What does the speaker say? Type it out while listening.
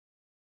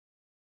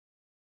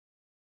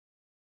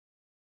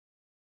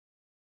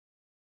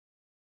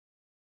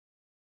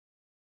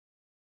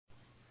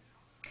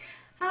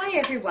Hi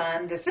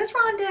everyone, this is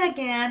Rhonda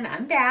again.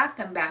 I'm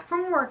back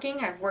from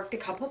working. I've worked a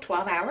couple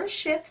 12-hour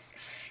shifts,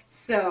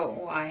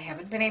 so I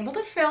haven't been able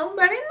to film,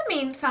 but in the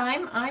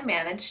meantime, I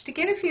managed to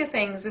get a few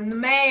things in the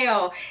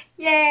mail.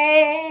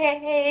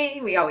 Yay!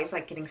 We always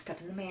like getting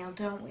stuff in the mail,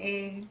 don't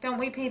we? Don't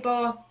we,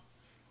 people?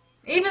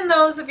 Even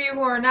those of you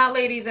who are not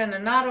ladies and are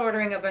not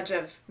ordering a bunch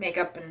of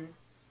makeup and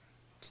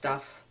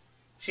stuff,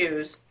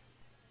 shoes,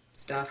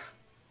 stuff,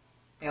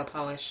 nail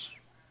polish,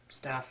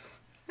 stuff.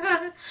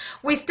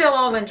 We still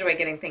all enjoy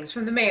getting things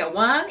from the mail.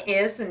 One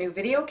is the new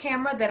video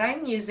camera that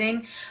I'm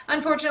using.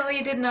 Unfortunately,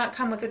 it did not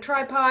come with a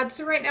tripod,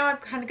 so right now I've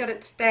kind of got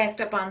it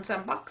stacked up on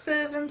some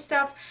boxes and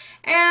stuff.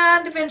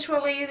 And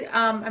eventually,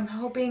 I'm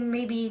hoping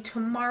maybe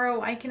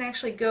tomorrow I can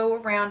actually go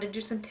around and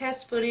do some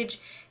test footage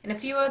in a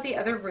few of the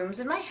other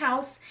rooms in my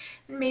house.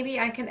 And maybe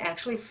I can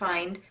actually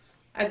find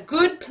a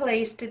good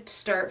place to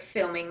start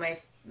filming my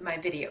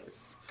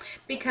videos.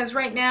 Because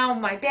right now,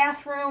 my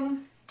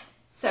bathroom,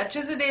 such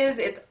as it is,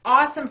 it's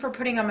awesome for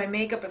putting on my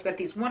makeup. I've got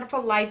these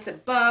wonderful lights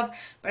above,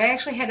 but I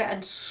actually had to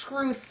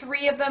unscrew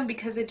 3 of them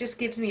because it just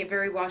gives me a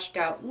very washed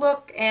out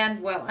look,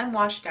 and well, I'm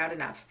washed out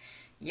enough.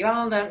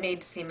 Y'all don't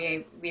need to see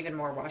me even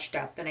more washed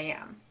out than I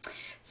am.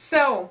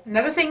 So,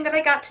 another thing that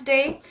I got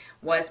today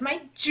was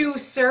my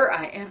juicer.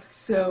 I am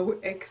so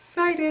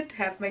excited to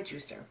have my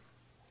juicer.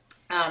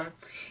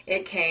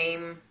 It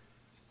came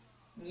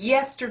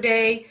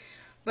yesterday,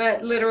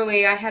 but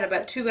literally I had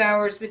about 2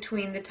 hours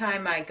between the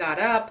time I got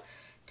up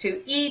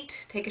to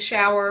eat, take a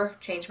shower,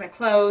 change my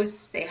clothes,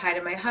 say hi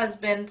to my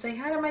husband, say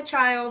hi to my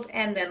child,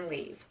 and then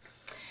leave.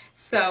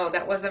 So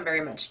that wasn't very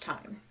much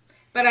time.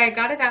 But I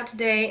got it out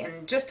today,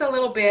 and just a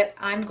little bit,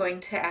 I'm going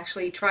to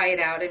actually try it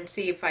out and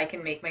see if I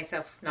can make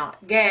myself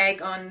not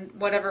gag on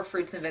whatever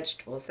fruits and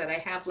vegetables that I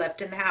have left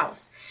in the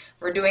house.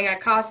 We're doing a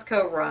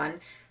Costco run,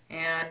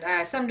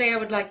 and someday I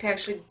would like to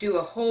actually do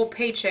a whole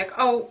paycheck,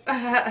 Whole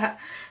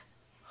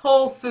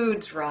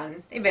Foods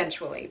run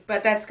eventually,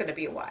 but that's going to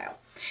be a while.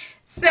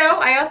 So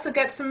I also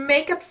got some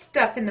makeup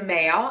stuff in the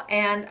mail,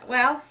 and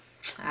well,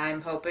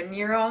 I'm hoping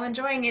you're all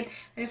enjoying it.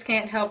 I just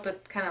can't help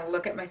but kind of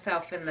look at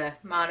myself in the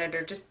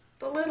monitor just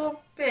a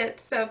little bit.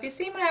 So if you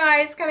see my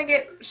eyes kind of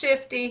get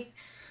shifty,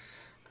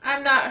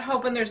 I'm not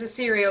hoping there's a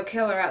serial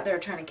killer out there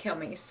trying to kill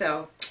me.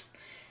 So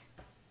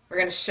we're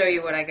going to show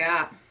you what I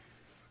got.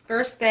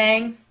 First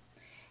thing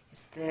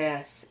is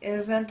this.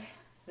 Isn't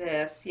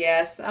this?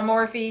 Yes, a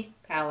Morphe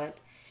palette.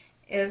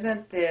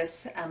 Isn't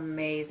this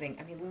amazing?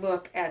 I mean,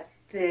 look at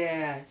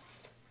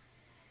this.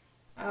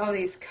 Oh,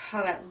 these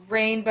color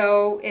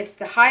rainbow. It's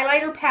the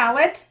highlighter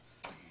palette.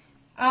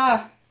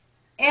 And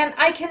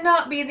I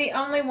cannot be the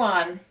only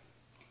one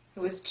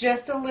who was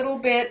just a little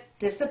bit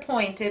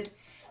disappointed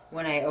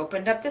when I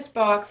opened up this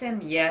box.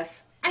 And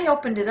yes, I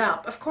opened it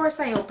up. Of course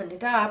I opened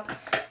it up.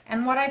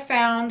 And what I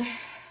found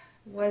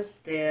was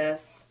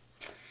this.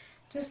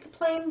 Just the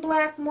plain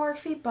black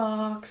Morphe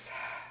box.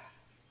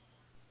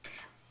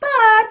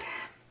 But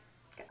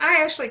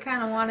I actually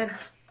kind of wanted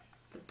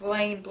the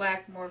plain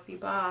black Morphe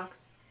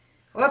box.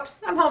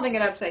 Whoops, I'm holding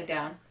it upside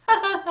down.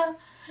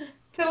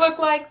 To look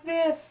like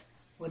this.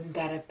 Wouldn't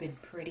that have been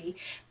pretty?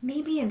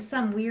 Maybe in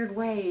some weird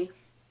way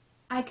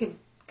I could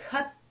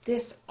cut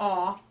this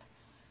off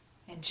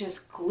and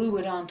just glue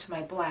it onto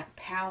my black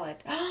palette.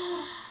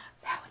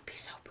 That would be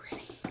so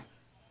pretty.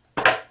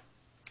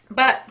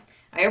 But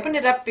I opened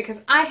it up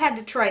because I had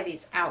to try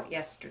these out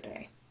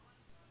yesterday.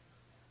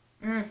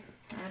 Aren't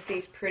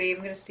these pretty? I'm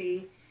going to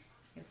see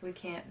if we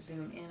can't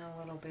zoom in a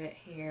little bit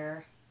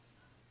here.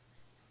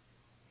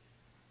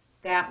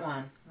 That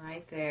one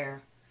right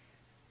there.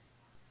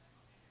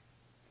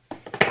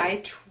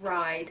 I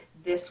tried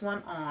this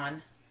one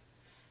on.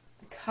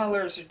 The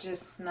colors are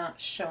just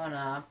not showing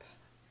up.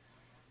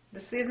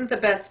 This isn't the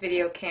best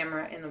video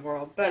camera in the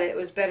world, but it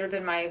was better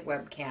than my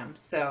webcam,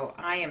 so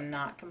I am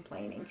not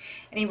complaining.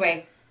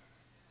 Anyway,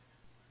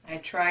 I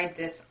tried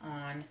this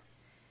on.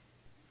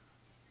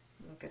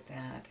 Look at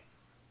that.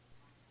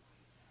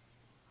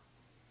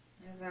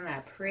 Isn't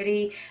that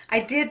pretty?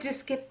 I did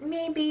just get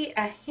maybe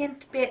a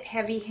hint bit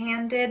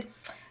heavy-handed.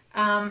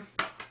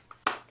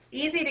 It's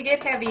easy to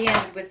get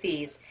heavy-handed with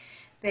these.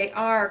 They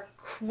are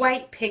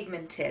quite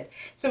pigmented.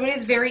 So it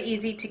is very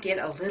easy to get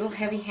a little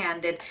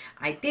heavy-handed.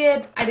 I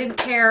didn't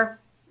care.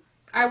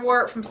 I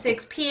wore it from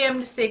 6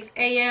 p.m. to 6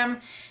 a.m.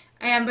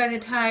 And by the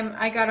time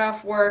I got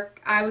off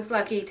work, I was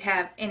lucky to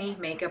have any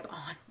makeup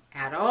on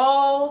at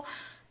all.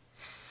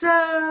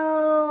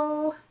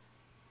 So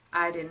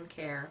I didn't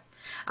care.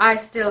 I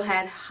still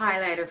had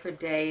highlighter for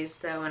days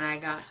though when I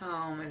got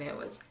home, and it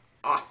was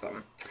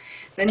awesome.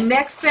 The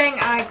next thing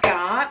I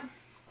got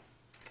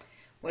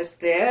was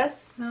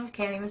this. Oh,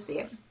 can't even see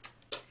it.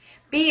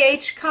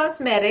 BH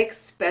Cosmetics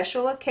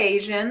Special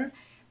Occasion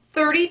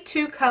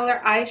 32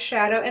 color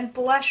eyeshadow and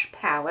blush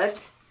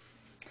palette.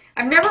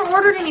 I've never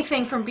ordered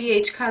anything from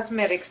BH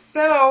Cosmetics,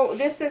 so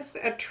this is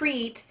a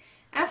treat.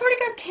 I've already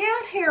got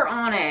cat hair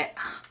on it.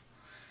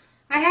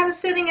 I had it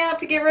sitting out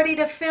to get ready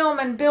to film,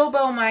 and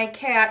Bilbo, my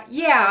cat,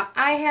 yeah,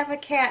 I have a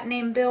cat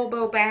named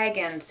Bilbo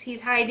Baggins.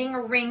 He's hiding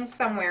a ring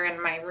somewhere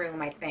in my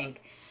room, I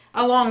think,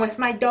 along with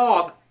my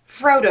dog,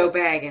 Frodo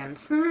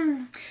Baggins,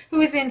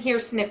 who is in here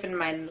sniffing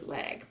my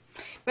leg.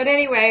 But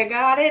anyway, I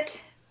got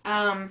it.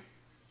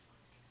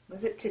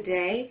 Was it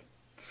today?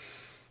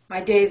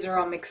 My days are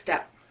all mixed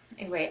up.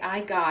 Anyway,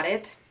 I got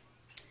it.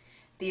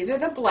 These are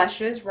the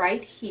blushes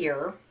right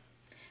here.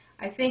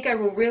 I think I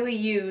will really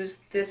use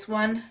this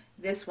one,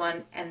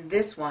 and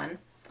this one.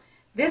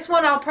 This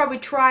one I'll probably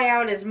try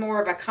out as more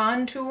of a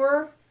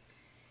contour.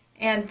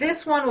 And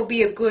this one will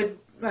be a good,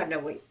 oh no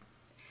wait.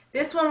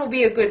 This one will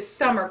be a good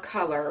summer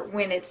color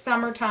when it's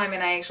summertime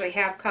and I actually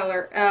have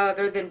color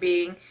other than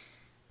being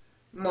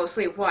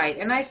mostly white.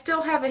 And I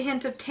still have a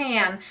hint of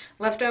tan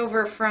left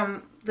over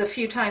from the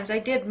few times I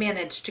did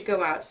manage to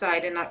go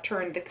outside and not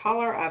turn the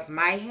color of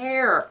my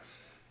hair.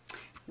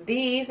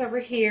 These over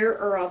here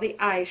are all the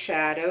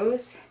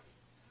eyeshadows.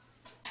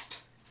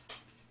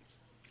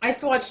 I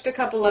swatched a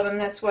couple of them,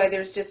 that's why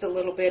there's just a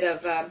little bit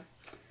of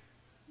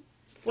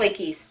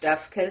flaky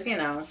stuff, because, you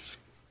know,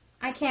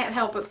 I can't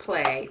help but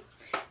play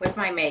with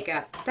my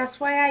makeup. That's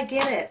why I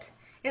get it.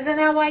 Isn't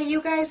that why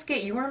you guys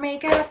get your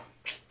makeup?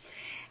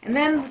 And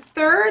then the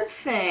third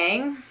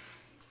thing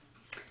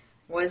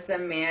was the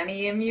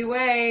Manny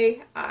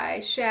MUA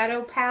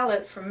eyeshadow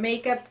palette from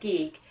Makeup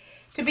Geek.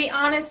 To be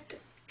honest,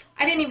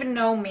 I didn't even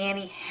know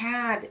Manny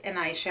had an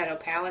eyeshadow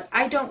palette.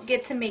 I don't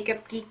get to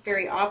Makeup Geek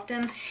very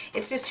often.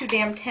 It's just too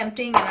damn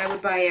tempting and I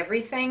would buy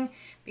everything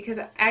because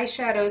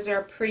eyeshadows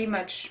are pretty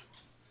much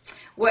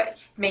what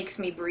makes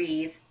me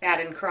breathe,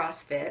 that and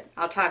CrossFit.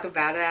 I'll talk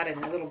about that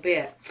in a little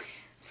bit.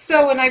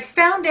 So when I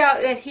found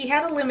out that he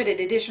had a limited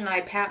edition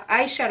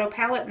eyeshadow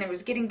palette and it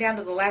was getting down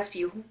to the last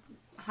few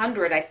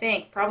hundred, I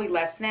think, probably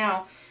less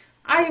now,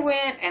 I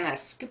went and I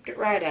scooped it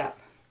right up.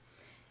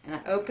 And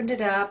I opened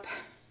it up.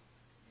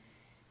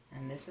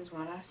 And this is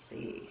what I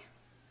see.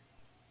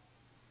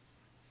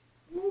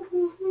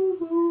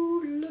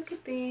 Woo-hoo-hoo-hoo. Look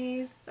at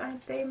these.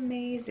 Aren't they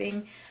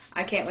amazing?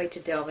 I can't wait to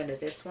delve into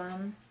this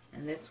one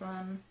and this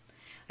one.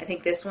 I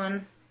think this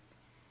one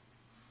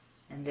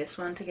and this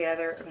one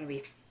together are going to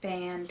be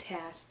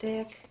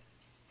fantastic.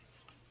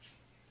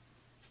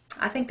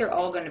 I think they're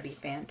all going to be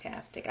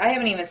fantastic. I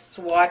haven't even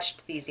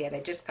swatched these yet. I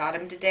just got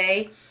them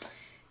today.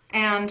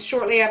 And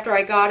shortly after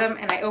I got them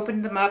and I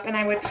opened them up and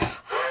I went,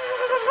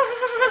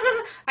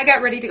 I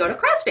got ready to go to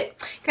CrossFit.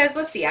 Because,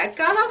 let's see, I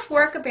got off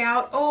work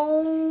about,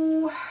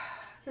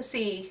 let's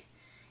see,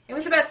 it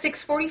was about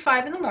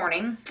 6:45 in the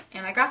morning.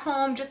 And I got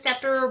home just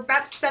after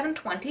about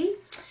 7:20.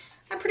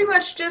 I pretty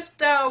much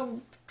just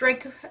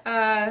drank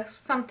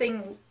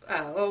something,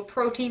 a little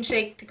protein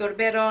shake to go to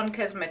bed on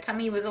because my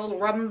tummy was a little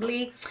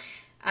rumbly.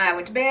 I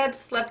went to bed,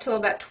 slept till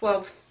about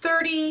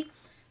 12:30.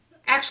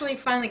 Actually,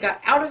 finally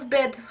got out of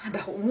bed till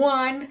about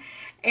 1.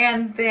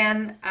 And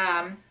then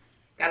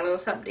got a little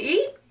something to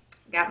eat.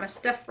 Got my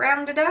stuff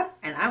rounded up,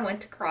 and I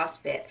went to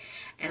CrossFit.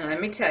 And let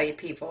me tell you,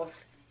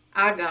 peoples,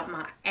 I got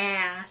my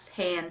ass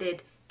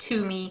handed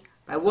to me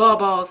by wall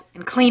balls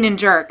and clean and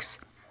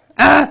jerks.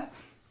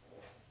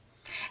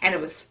 And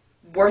it was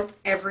worth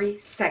every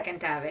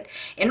second of it.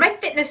 In my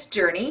fitness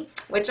journey,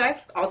 which I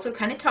also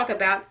kind of talk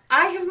about,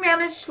 I have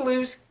managed to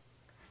lose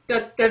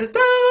 3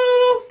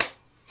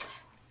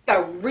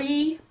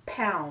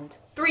 pounds.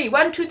 3,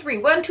 1, 2, 3,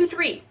 1, 2,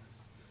 3.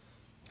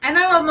 I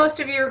know most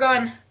of you are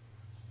going,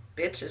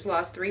 bitch has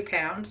lost 3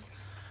 pounds.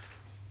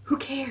 Who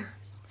cares?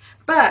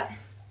 But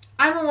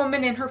I'm a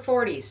woman in her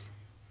 40s.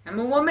 I'm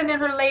a woman in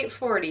her late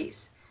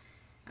 40s.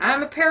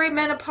 I'm a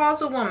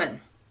perimenopausal woman.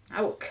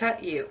 I will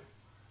cut you.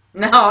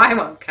 No, I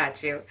won't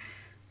cut you.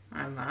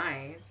 I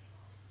might.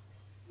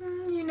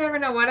 You never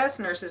know what us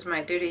nurses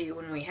might do to you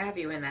when we have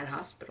you in that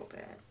hospital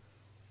bed.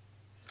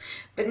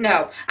 But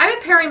no, I'm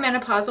a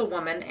perimenopausal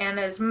woman, and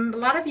as a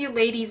lot of you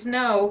ladies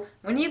know,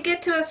 when you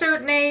get to a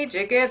certain age,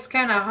 it gets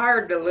kind of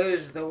hard to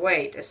lose the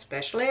weight,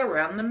 especially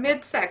around the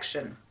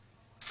midsection.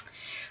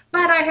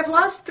 But I have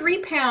lost 3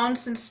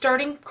 pounds since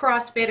starting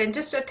CrossFit and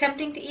just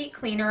attempting to eat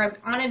cleaner. I'm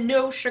on a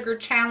no sugar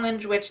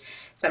challenge, which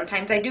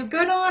sometimes I do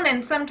good on,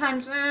 and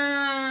sometimes,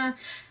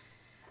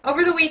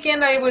 over the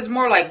weekend I was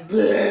more like,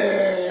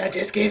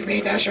 just give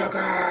me the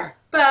sugar.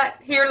 But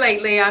here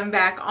lately I'm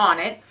back on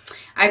it.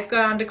 I've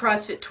gone to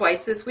CrossFit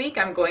twice this week.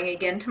 I'm going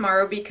again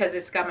tomorrow because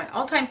it's got my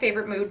all-time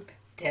favorite move,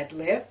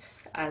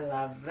 deadlifts. I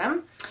love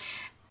them.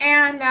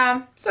 And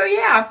so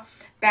yeah,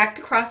 back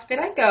to CrossFit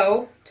I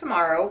go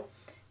tomorrow.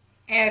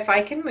 And if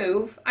I can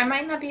move, I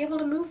might not be able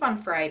to move on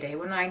Friday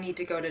when I need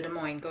to go to Des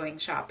Moines going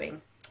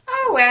shopping.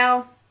 Oh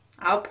well,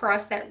 I'll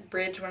cross that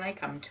bridge when I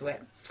come to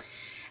it.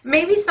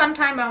 Maybe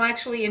sometime I'll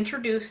actually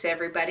introduce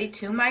everybody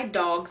to my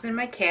dogs and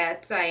my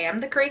cats. I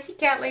am the crazy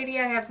cat lady.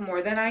 I have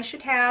more than I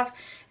should have.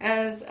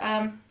 As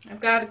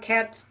I've got a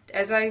cat,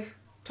 as I've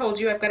told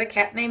you, I've got a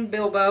cat named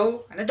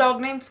Bilbo and a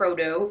dog named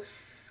Frodo.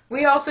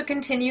 We also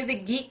continue the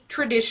geek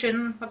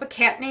tradition of a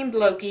cat named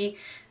Loki.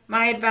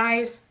 My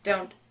advice,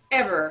 don't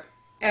ever,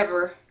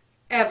 ever,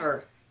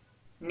 ever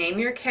name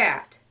your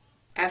cat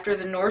after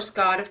the Norse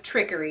god of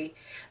trickery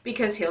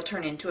because he'll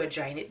turn into a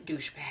giant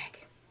douchebag.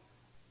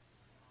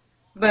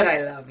 But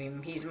I love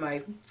him. He's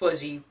my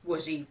fuzzy,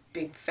 wuzzy,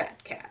 big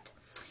fat cat.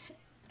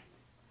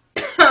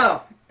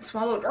 Oh,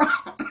 swallowed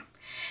wrong.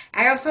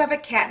 I also have a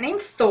cat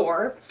named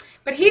Thor,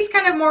 but he's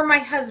kind of more my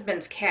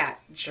husband's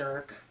cat,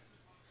 jerk.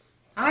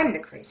 I'm the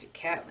crazy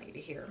cat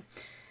lady here.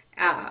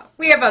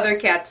 We have other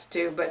cats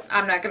too, but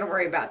I'm not going to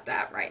worry about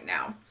that right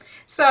now.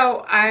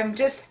 So I'm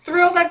just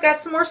thrilled I've got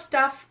some more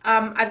stuff.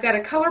 I've got a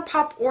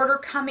ColourPop order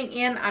coming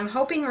in. I'm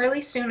hoping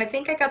really soon. I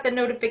think I got the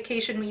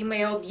notification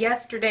emailed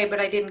yesterday, but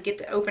I didn't get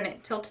to open it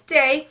until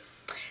today.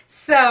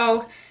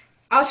 So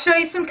I'll show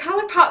you some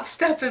ColourPop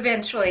stuff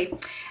eventually.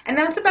 And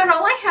that's about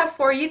all I have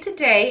for you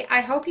today.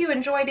 I hope you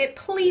enjoyed it.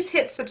 Please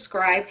hit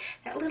subscribe.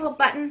 That little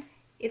button,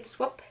 it's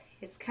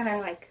kind of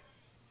like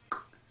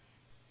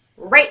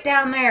right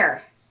down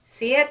there.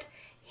 See it?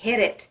 Hit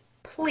it,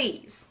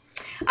 please.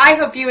 I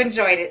hope you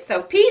enjoyed it.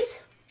 So peace,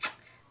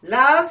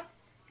 love,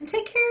 and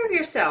take care of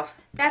yourself.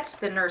 That's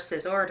the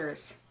nurse's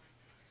orders.